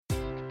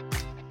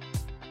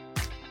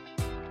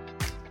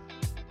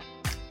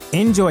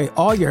Enjoy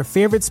all your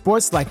favorite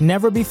sports like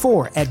never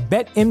before at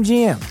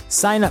BetMGM.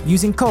 Sign up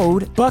using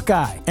code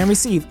Buckeye and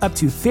receive up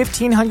to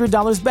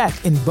 $1,500 back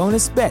in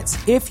bonus bets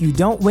if you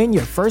don't win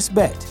your first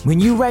bet. When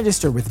you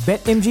register with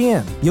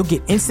BetMGM, you'll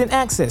get instant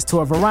access to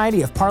a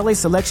variety of parlay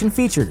selection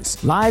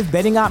features, live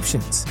betting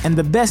options, and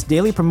the best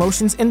daily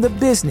promotions in the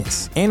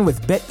business. And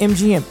with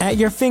BetMGM at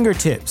your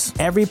fingertips,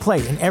 every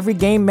play and every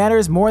game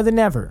matters more than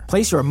ever.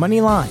 Place your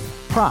money line,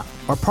 prop,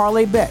 or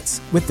parlay bets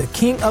with the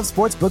king of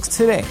sportsbooks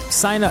today.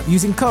 Sign up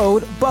using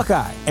code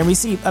Buckeye and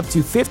receive up to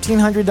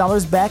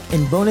 $1,500 back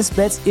in bonus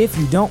bets if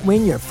you don't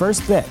win your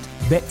first bet.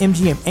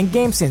 BetMGM and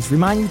GameSense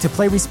remind you to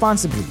play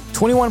responsibly.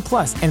 21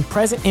 plus and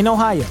present in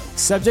Ohio,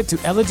 subject to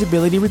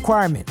eligibility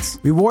requirements.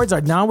 Rewards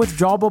are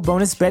non-withdrawable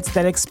bonus bets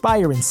that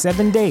expire in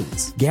 7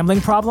 days. Gambling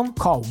problem?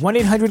 Call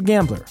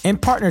 1-800-GAMBLER. In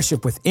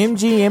partnership with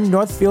MGM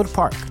Northfield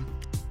Park.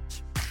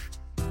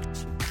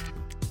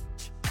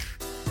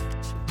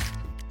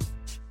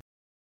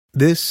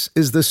 This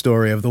is the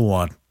story of the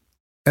one.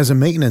 As a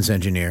maintenance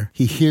engineer,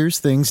 he hears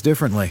things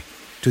differently.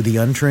 To the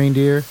untrained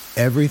ear,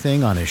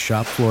 everything on his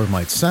shop floor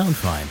might sound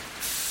fine,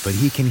 but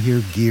he can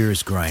hear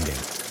gears grinding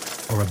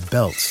or a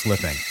belt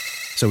slipping.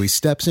 So he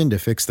steps in to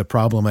fix the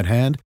problem at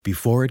hand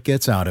before it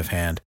gets out of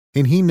hand.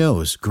 And he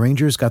knows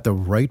Grainger's got the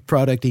right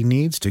product he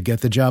needs to get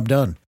the job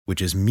done,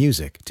 which is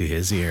music to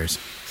his ears.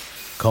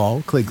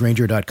 Call, click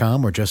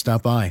Grainger.com, or just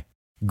stop by.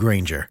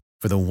 Grainger,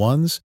 for the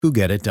ones who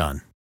get it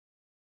done.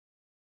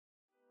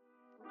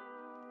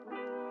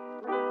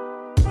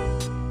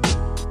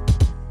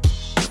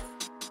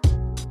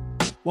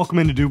 Welcome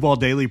into Duval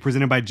Daily,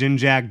 presented by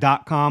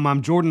GenJag.com.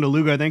 I'm Jordan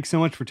DeLuga. Thanks so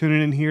much for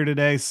tuning in here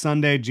today,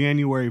 Sunday,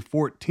 January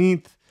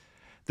 14th.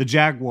 The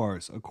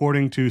Jaguars,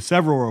 according to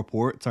several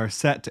reports, are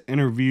set to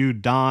interview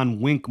Don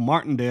Wink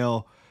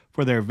Martindale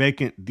for their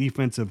vacant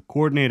defensive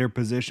coordinator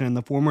position.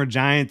 The former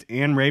Giants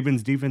and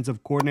Ravens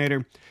defensive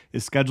coordinator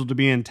is scheduled to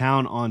be in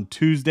town on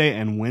Tuesday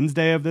and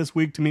Wednesday of this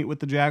week to meet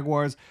with the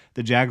Jaguars.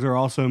 The Jags are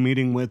also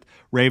meeting with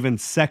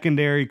Ravens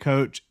secondary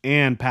coach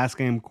and pass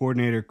game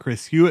coordinator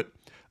Chris Hewitt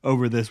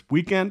over this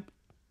weekend,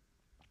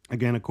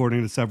 again,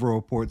 according to several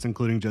reports,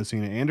 including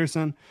Josina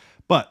Anderson.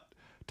 But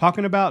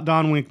talking about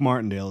Don Wink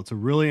Martindale, it's a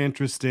really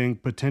interesting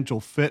potential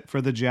fit for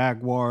the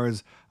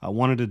Jaguars. I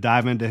wanted to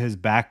dive into his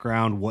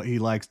background, what he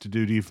likes to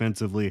do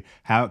defensively,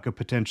 how it could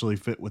potentially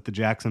fit with the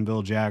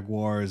Jacksonville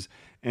Jaguars,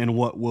 and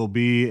what will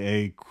be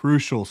a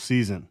crucial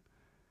season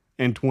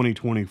in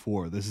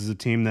 2024. This is a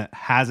team that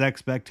has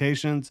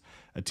expectations,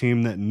 a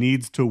team that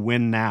needs to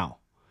win now.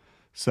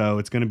 So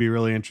it's going to be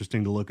really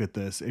interesting to look at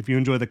this. If you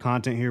enjoy the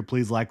content here,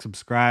 please like,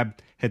 subscribe,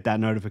 hit that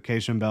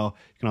notification bell.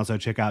 You can also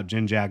check out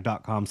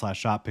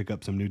genjag.com/shop, pick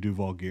up some new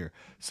Duval gear.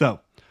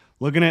 So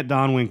looking at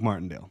Don Wink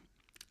Martindale,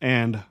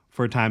 and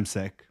for time's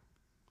sake,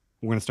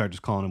 we're going to start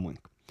just calling him Wink.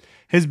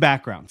 His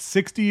background,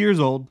 60 years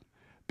old,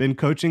 been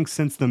coaching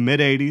since the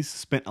mid-'80s,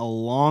 spent a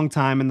long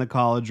time in the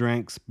college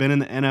ranks, been in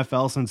the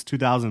NFL since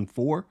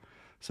 2004,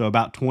 so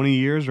about 20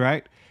 years,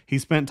 right? He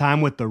spent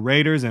time with the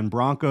Raiders and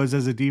Broncos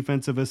as a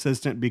defensive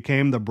assistant,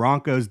 became the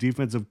Broncos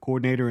defensive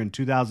coordinator in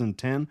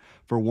 2010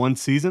 for one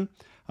season.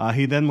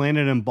 He then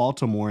landed in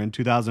Baltimore in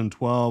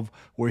 2012,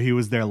 where he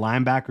was their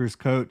linebackers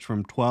coach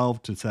from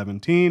 12 to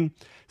 17.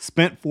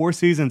 Spent 4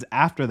 seasons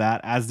after that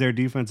as their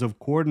defensive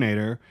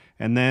coordinator.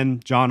 And then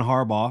John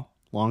Harbaugh,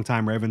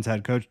 longtime Ravens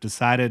head coach,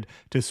 decided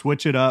to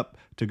switch it up,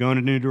 to go in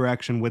a new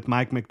direction with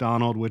Mike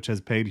McDonald, which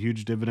has paid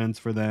huge dividends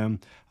for them.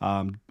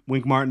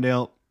 Wink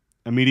Martindale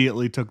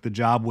immediately took the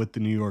job with the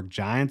New York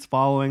Giants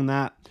following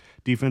that,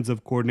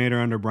 defensive coordinator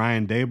under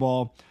Brian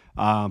Daboll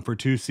for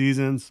 2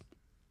 seasons.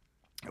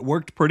 It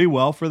worked pretty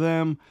well for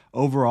them.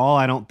 Overall,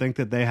 I don't think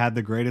that they had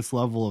the greatest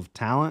level of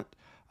talent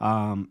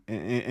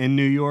in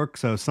New York,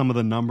 so some of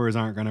the numbers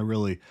aren't going to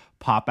really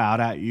pop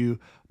out at you,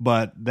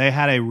 but they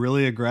had a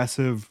really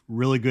aggressive,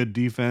 really good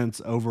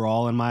defense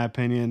overall, in my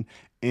opinion.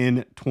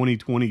 In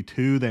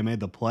 2022, they made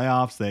the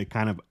playoffs. They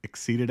kind of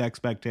exceeded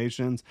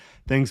expectations.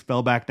 Things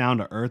fell back down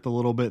to earth a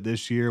little bit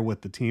this year with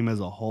the team as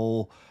a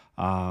whole.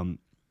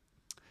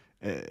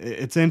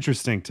 It's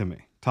interesting to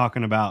me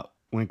talking about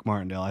Wink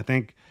Martindale. I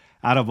think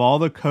out of all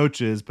the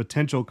coaches,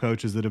 potential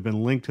coaches that have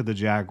been linked to the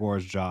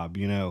Jaguars job,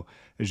 you know,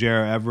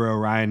 Ejiro Evero,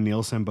 Ryan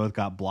Nielsen both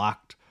got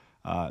blocked.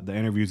 The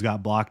interviews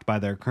got blocked by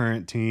their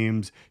current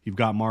teams. You've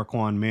got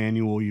Marquand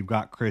Manuel. You've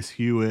got Chris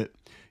Hewitt.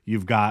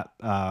 You've got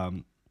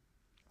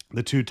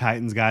the 2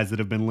 Titans guys that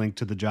have been linked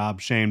to the job,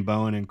 Shane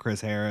Bowen and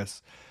Chris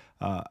Harris.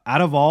 Out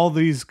of all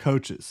these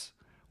coaches,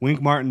 Wink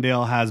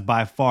Martindale has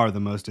by far the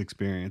most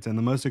experience, and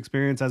the most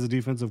experience as a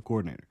defensive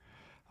coordinator.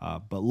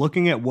 But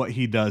looking at what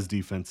he does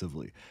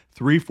defensively,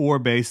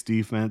 3-4 base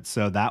defense,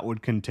 so that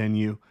would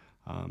continue.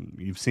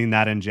 You've seen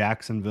that in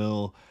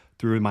Jacksonville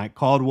through Mike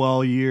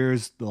Caldwell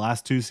years, the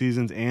last 2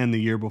 seasons, and the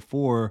year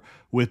before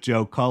with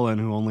Joe Cullen,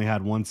 who only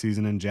had 1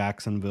 season in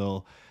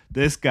Jacksonville.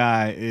 This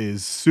guy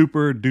is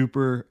super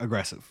duper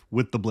aggressive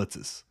with the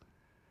blitzes.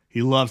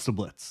 He loves to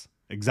blitz.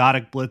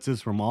 Exotic blitzes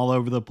from all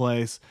over the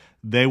place.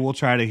 They will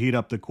try to heat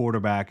up the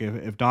quarterback.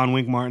 If Don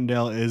Wink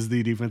Martindale is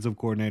the defensive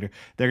coordinator,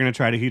 they're going to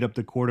try to heat up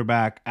the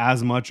quarterback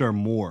as much or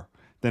more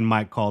than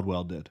Mike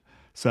Caldwell did.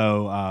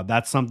 So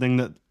that's something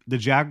that the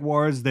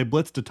Jaguars, they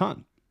blitzed a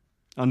ton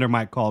under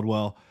Mike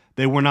Caldwell.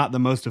 They were not the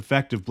most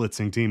effective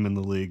blitzing team in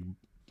the league,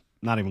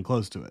 not even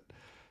close to it.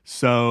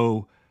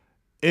 So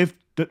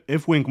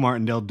if Wink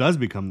Martindale does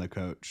become the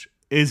coach,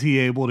 is he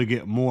able to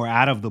get more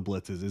out of the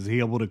blitzes? Is he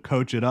able to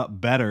coach it up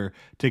better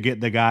to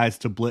get the guys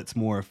to blitz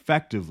more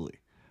effectively?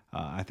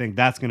 I think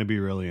that's going to be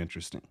really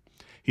interesting.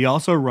 He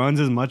also runs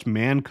as much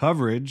man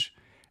coverage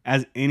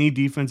as any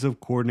defensive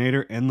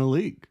coordinator in the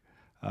league.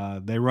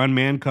 They run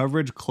man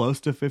coverage close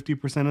to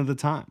 50% of the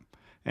time.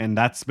 And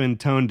that's been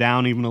toned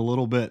down even a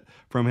little bit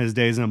from his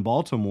days in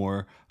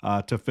Baltimore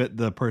to fit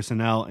the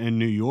personnel in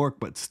New York,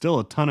 but still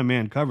a ton of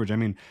man coverage. I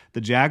mean,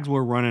 the Jags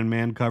were running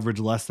man coverage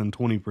less than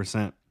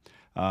 20%.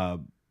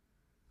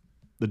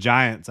 The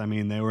Giants, I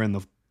mean, they were in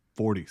the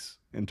 40s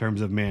in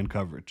terms of man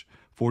coverage,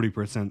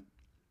 40%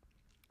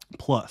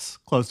 plus,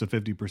 close to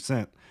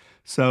 50%.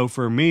 So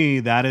for me,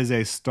 that is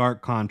a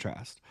stark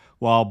contrast.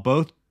 While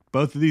both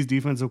of these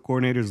defensive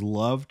coordinators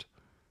love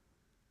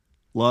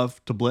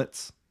to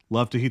blitz,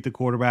 love to heat the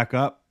quarterback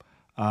up,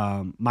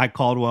 Mike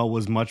Caldwell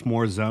was much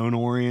more zone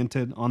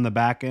oriented on the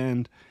back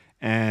end,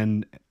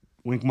 and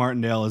Wink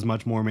Martindale is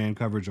much more man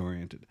coverage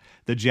oriented.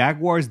 The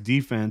Jaguars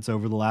defense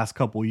over the last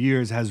couple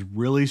years has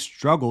really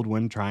struggled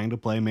when trying to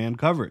play man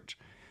coverage.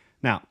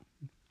 Now,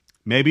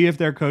 maybe if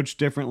they're coached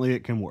differently,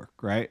 it can work,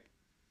 right?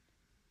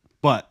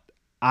 But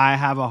I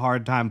have a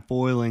hard time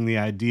foiling the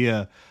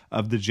idea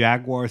of the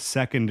Jaguars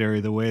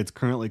secondary the way it's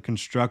currently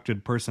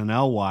constructed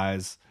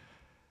personnel-wise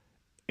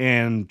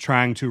and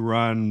trying to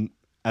run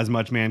as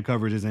much man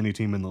coverage as any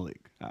team in the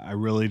league. I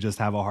really just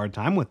have a hard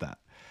time with that.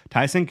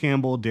 Tyson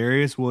Campbell,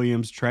 Darius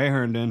Williams, Trey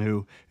Herndon,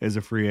 who is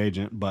a free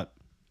agent, but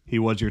he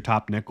was your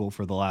top nickel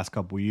for the last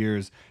couple of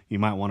years. You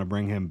might want to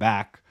bring him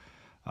back.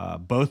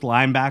 Both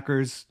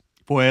linebackers,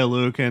 Foye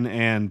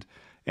Oluokun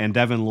and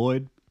Devin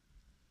Lloyd,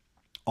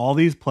 all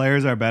these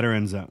players are better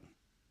in zone.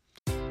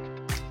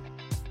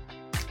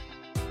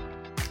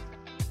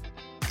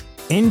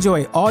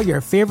 Enjoy all your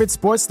favorite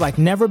sports like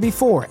never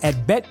before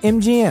at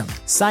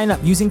BetMGM. Sign up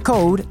using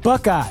code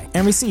Buckeye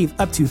and receive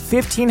up to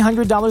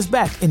 $1,500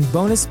 back in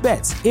bonus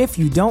bets if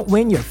you don't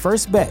win your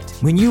first bet.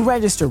 When you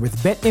register with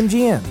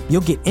BetMGM, you'll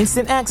get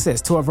instant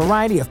access to a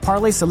variety of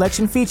parlay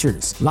selection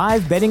features,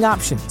 live betting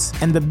options,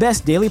 and the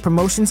best daily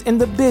promotions in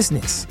the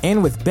business.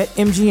 And with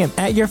BetMGM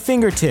at your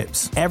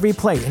fingertips, every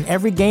play and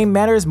every game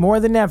matters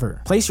more than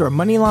ever. Place your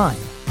money line,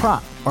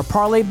 prop, or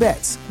parlay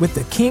bets with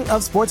the king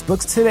of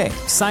sportsbooks today.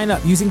 Sign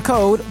up using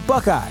code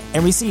Buckeye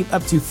and receive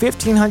up to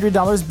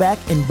 $1,500 back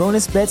in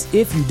bonus bets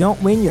if you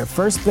don't win your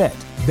first bet.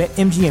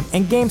 BetMGM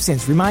and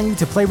GameSense remind you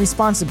to play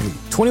responsibly.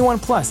 21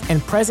 plus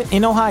and present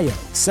in Ohio,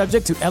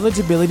 subject to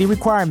eligibility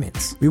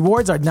requirements.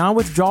 Rewards are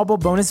non-withdrawable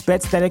bonus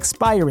bets that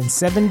expire in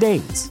 7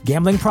 days.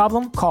 Gambling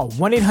problem? Call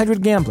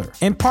 1-800-GAMBLER.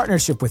 In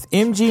partnership with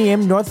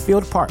MGM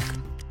Northfield Park.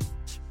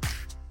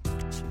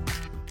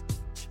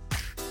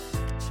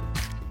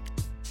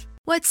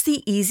 What's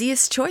the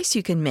easiest choice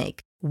you can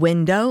make?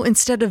 Window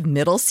instead of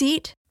middle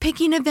seat?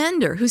 Picking a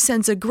vendor who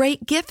sends a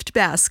great gift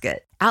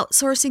basket?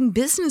 Outsourcing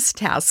business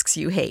tasks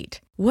you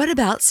hate? What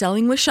about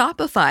selling with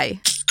Shopify?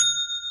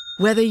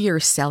 Whether you're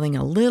selling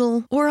a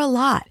little or a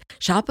lot,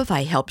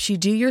 Shopify helps you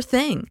do your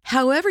thing,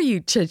 however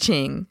you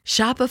cha-ching.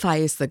 Shopify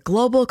is the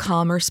global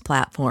commerce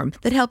platform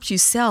that helps you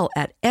sell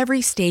at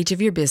every stage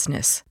of your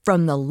business.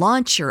 From the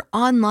launch your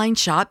online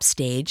shop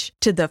stage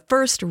to the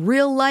first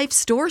real-life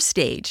store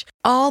stage,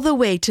 all the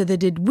way to the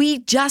did we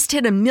just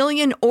hit 1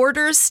 million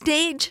orders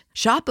stage.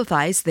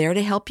 Shopify's there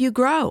to help you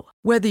grow.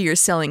 Whether you're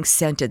selling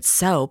scented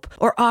soap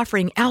or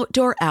offering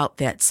outdoor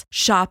outfits,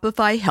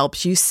 Shopify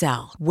helps you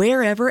sell.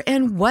 Wherever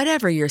and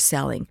whatever you're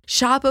selling,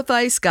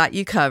 Shopify's got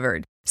you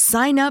covered.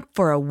 Sign up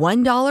for a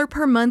 $1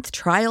 per month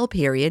trial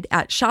period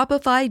at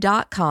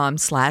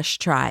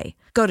shopify.com/try.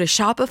 Go to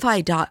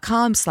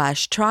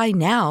shopify.com/try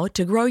now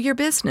to grow your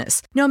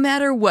business, no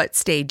matter what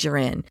stage you're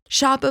in.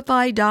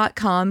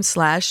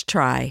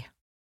 Shopify.com/try.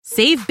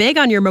 Save big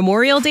on your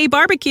Memorial Day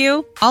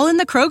barbecue, all in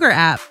the Kroger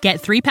app.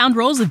 Get 3-pound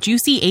rolls of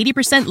juicy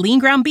 80% lean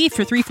ground beef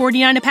for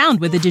 $3.49 a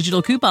pound with a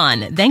digital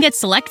coupon. Then get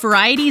select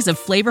varieties of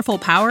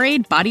flavorful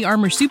Powerade, Body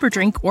Armor Super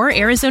Drink, or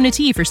Arizona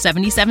tea for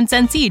 77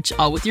 cents each,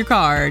 all with your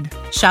card.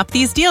 Shop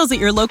these deals at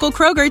your local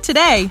Kroger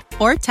today,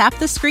 or tap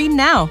the screen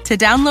now to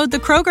download the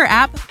Kroger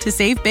app to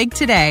save big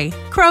today.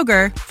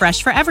 Kroger,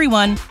 fresh for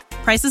everyone.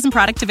 Prices and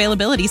product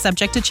availability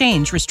subject to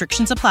change.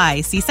 Restrictions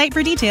apply. See site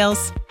for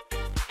details.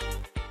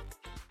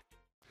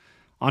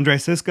 Andre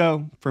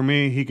Sisco, for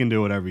me, he can do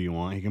whatever you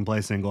want. He can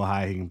play single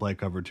high, he can play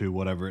cover two,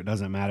 whatever. It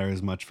doesn't matter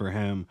as much for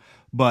him.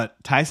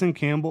 But Tyson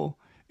Campbell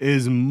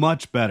is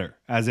much better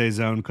as a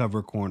zone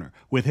cover corner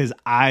with his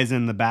eyes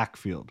in the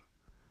backfield,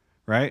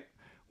 right?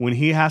 When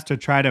he has to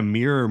try to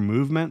mirror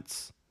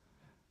movements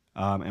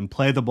and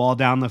play the ball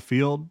down the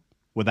field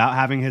without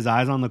having his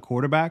eyes on the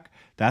quarterback,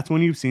 that's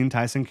when you've seen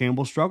Tyson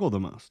Campbell struggle the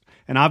most.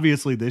 And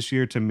obviously this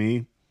year, to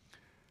me,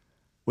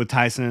 with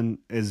Tyson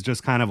is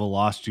just kind of a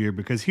lost year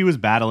because he was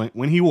battling,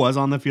 when he was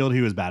on the field,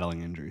 he was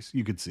battling injuries.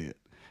 You could see it.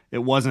 It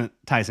wasn't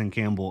Tyson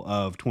Campbell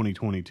of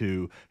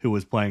 2022 who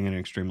was playing at an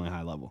extremely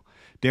high level.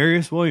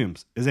 Darius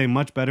Williams is a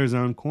much better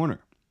zone corner.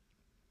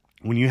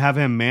 When you have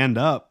him manned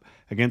up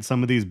against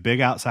some of these big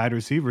outside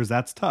receivers,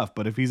 that's tough.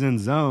 But if he's in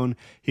zone,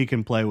 he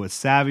can play with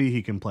savvy,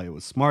 he can play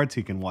with smarts,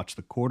 he can watch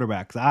the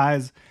quarterback's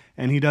eyes,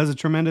 and he does a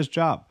tremendous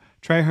job.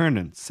 Trey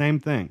Herndon, same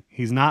thing.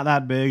 He's not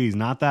that big, he's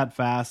not that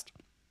fast,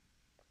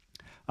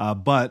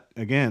 but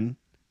again,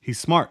 he's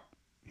smart.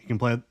 He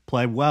can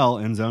play well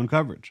in zone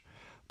coverage.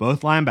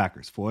 Both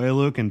linebackers, Foye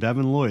Luke and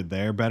Devin Lloyd,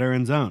 they're better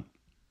in zone.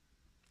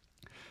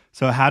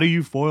 So how do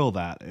you foil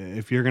that?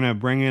 If you're going to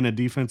bring in a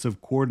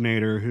defensive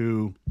coordinator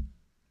who,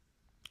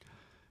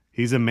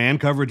 he's a man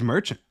coverage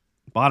merchant,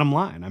 bottom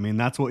line. I mean,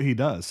 that's what he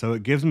does. So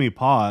it gives me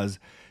pause.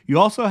 You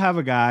also have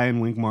a guy in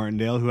Wink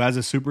Martindale who has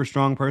a super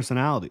strong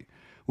personality,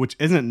 which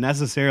isn't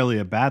necessarily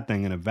a bad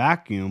thing in a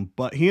vacuum,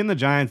 but he and the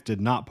Giants did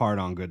not part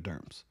on good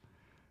terms.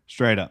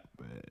 Straight up.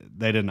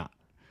 They did not.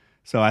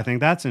 So I think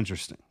that's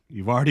interesting.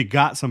 You've already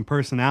got some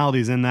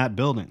personalities in that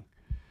building.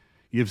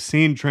 You've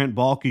seen Trent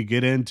Baalke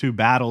get into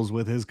battles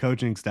with his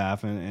coaching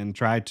staff and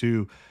try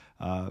to,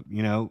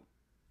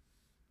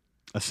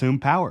 assume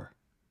power.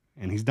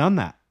 And he's done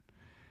that.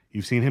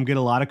 You've seen him get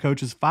a lot of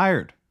coaches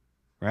fired,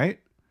 right?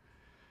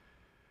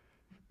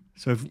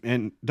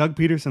 And Doug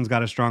Peterson's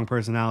got a strong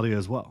personality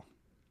as well.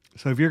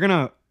 So if you're going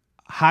to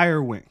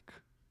hire Wink,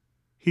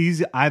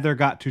 he's either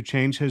got to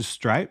change his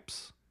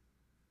stripes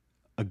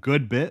a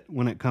good bit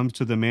when it comes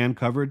to the man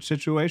coverage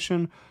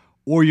situation,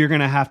 or you're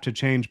going to have to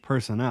change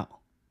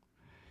personnel.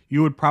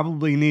 You would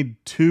probably need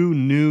 2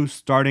 new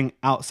starting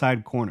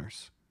outside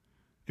corners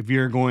if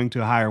you're going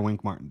to hire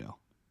Wink Martindale.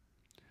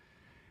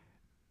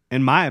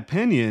 In my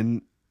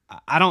opinion,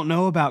 I don't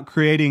know about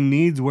creating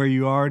needs where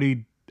you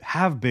already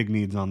have big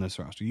needs on this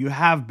roster. You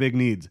have big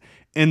needs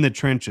in the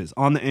trenches,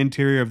 on the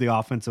interior of the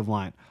offensive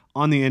line,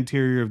 on the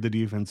interior of the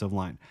defensive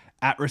line.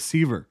 At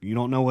receiver, you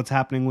don't know what's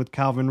happening with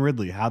Calvin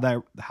Ridley, how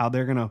they're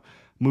going to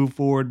move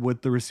forward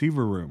with the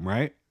receiver room,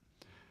 right?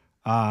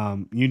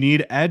 You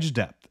need edge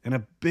depth in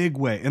a big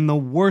way. In the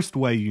worst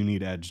way, you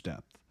need edge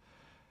depth.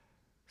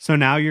 So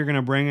now you're going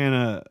to bring in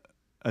a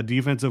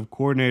defensive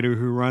coordinator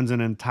who runs an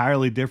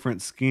entirely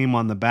different scheme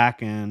on the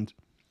back end,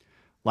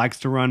 likes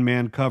to run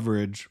man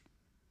coverage.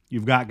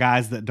 You've got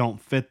guys that don't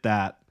fit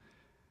that.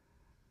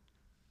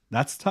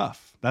 That's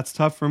tough. That's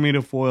tough for me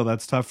to foil.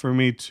 That's tough for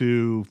me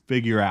to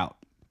figure out.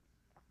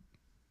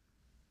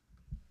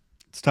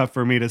 It's tough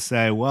for me to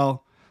say,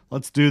 well,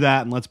 let's do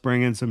that and let's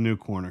bring in some new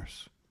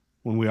corners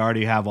when we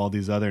already have all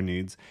these other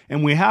needs.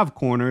 And we have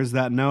corners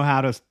that know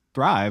how to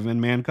thrive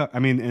in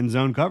in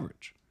zone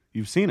coverage.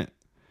 You've seen it.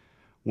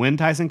 When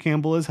Tyson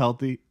Campbell is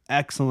healthy,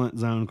 excellent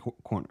zone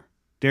corner.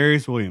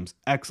 Darius Williams,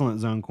 excellent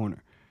zone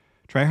corner.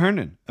 Trey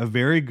Herndon, a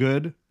very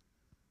good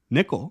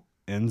nickel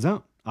in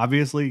zone.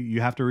 Obviously,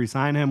 you have to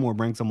re-sign him or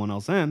bring someone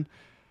else in,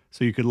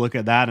 so you could look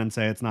at that and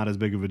say it's not as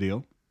big of a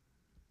deal.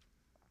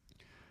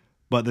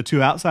 But the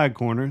 2 outside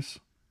corners,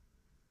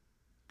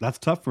 that's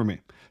tough for me.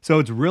 So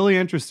it's really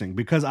interesting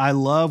because I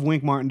love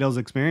Wink Martindale's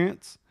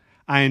experience.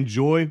 I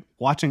enjoy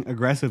watching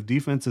aggressive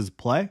defenses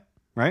play,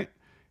 right?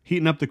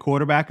 Heating up the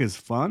quarterback is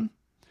fun,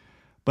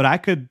 but I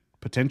could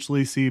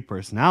potentially see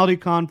personality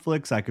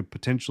conflicts. I could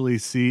potentially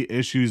see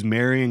issues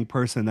marrying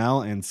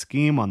personnel and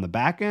scheme on the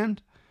back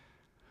end.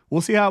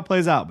 We'll see how it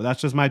plays out, but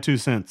that's just my 2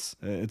 cents.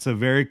 It's a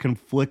very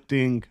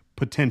conflicting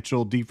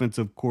potential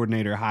defensive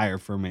coordinator hire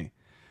for me.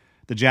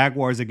 The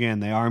Jaguars, again,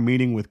 they are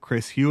meeting with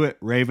Chris Hewitt,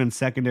 Ravens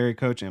secondary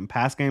coach and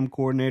pass game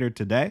coordinator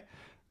today.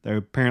 They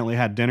apparently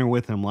had dinner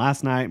with him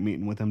last night,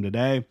 meeting with him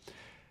today.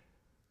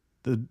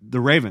 The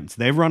Ravens,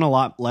 they've run a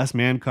lot less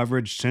man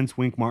coverage since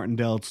Wink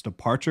Martindale's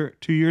departure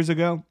 2 years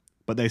ago,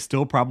 but they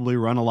still probably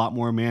run a lot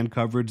more man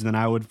coverage than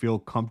I would feel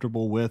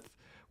comfortable with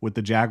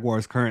the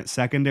Jaguars' current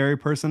secondary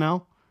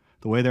personnel,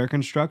 the way they're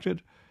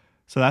constructed.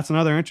 So that's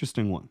another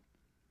interesting one.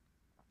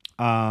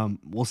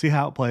 We'll see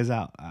how it plays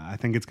out. I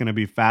think it's going to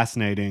be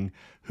fascinating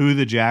who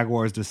the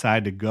Jaguars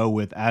decide to go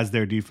with as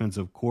their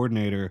defensive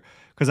coordinator,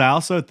 because I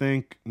also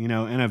think, in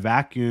a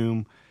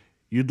vacuum,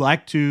 you'd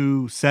like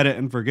to set it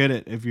and forget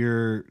it if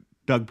you're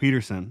Doug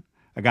Peterson,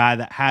 a guy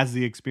that has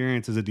the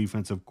experience as a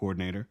defensive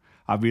coordinator.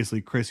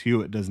 Obviously, Chris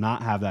Hewitt does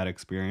not have that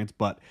experience,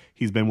 but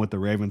he's been with the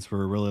Ravens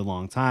for a really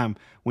long time.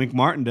 Wink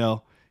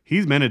Martindale,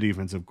 he's been a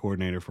defensive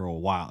coordinator for a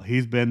while.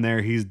 He's been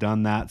there. He's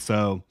done that.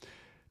 So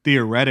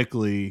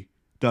theoretically,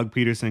 Doug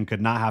Peterson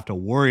could not have to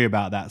worry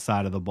about that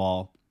side of the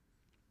ball,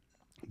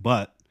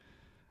 but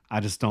I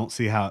just don't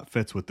see how it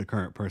fits with the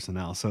current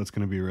personnel. So it's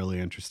going to be really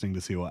interesting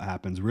to see what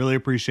happens. Really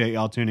appreciate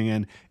y'all tuning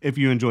in. If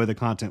you enjoy the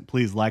content,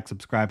 please like,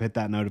 subscribe, hit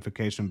that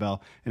notification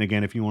bell. And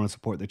again, if you want to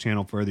support the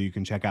channel further, you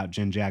can check out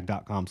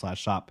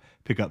genjag.com/shop,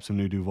 pick up some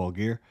new Duval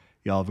gear.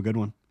 Y'all have a good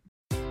one.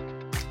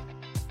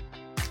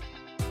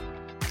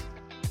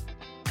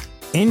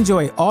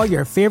 Enjoy all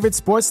your favorite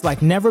sports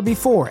like never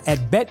before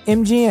at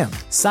BetMGM.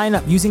 Sign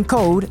up using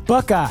code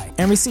Buckeye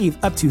and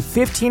receive up to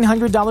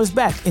 $1,500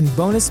 back in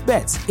bonus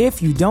bets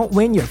if you don't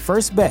win your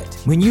first bet.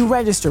 When you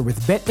register with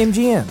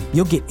BetMGM,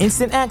 you'll get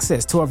instant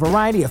access to a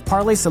variety of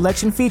parlay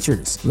selection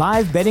features,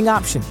 live betting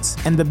options,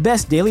 and the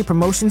best daily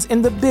promotions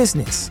in the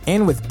business.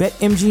 And with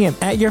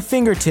BetMGM at your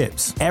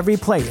fingertips, every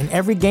play and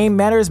every game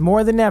matters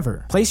more than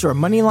ever. Place your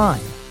money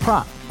line,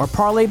 prop, or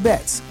parlay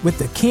bets with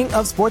the king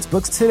of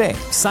sportsbooks today.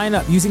 Sign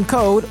up using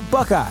code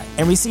Buckeye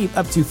and receive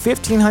up to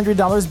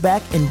 $1,500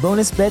 back in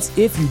bonus bets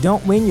if you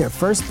don't win your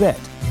first bet.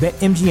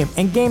 BetMGM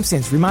and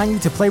GameSense remind you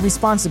to play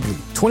responsibly.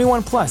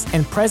 21 plus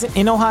and present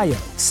in Ohio,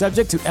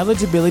 subject to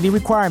eligibility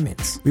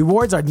requirements.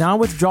 Rewards are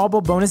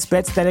non-withdrawable bonus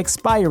bets that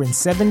expire in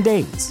 7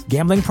 days.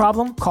 Gambling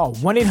problem? Call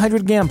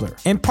 1-800-GAMBLER.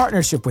 In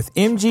partnership with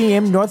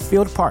MGM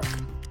Northfield Park.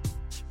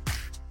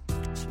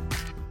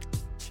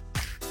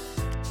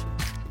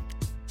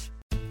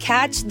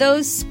 Catch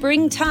those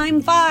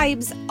springtime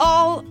vibes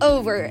all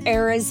over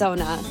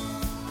Arizona.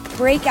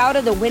 Break out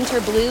of the winter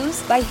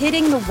blues by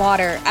hitting the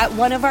water at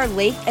one of our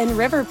lake and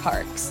river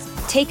parks.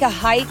 Take a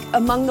hike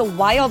among the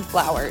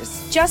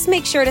wildflowers. Just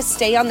make sure to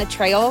stay on the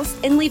trails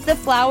and leave the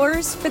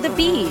flowers for the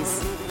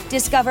bees.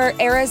 Discover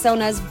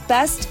Arizona's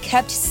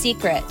best-kept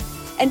secret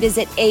and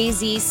visit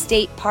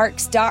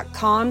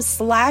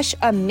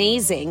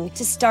azstateparks.com/amazing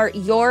to start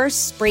your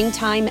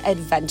springtime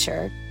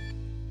adventure.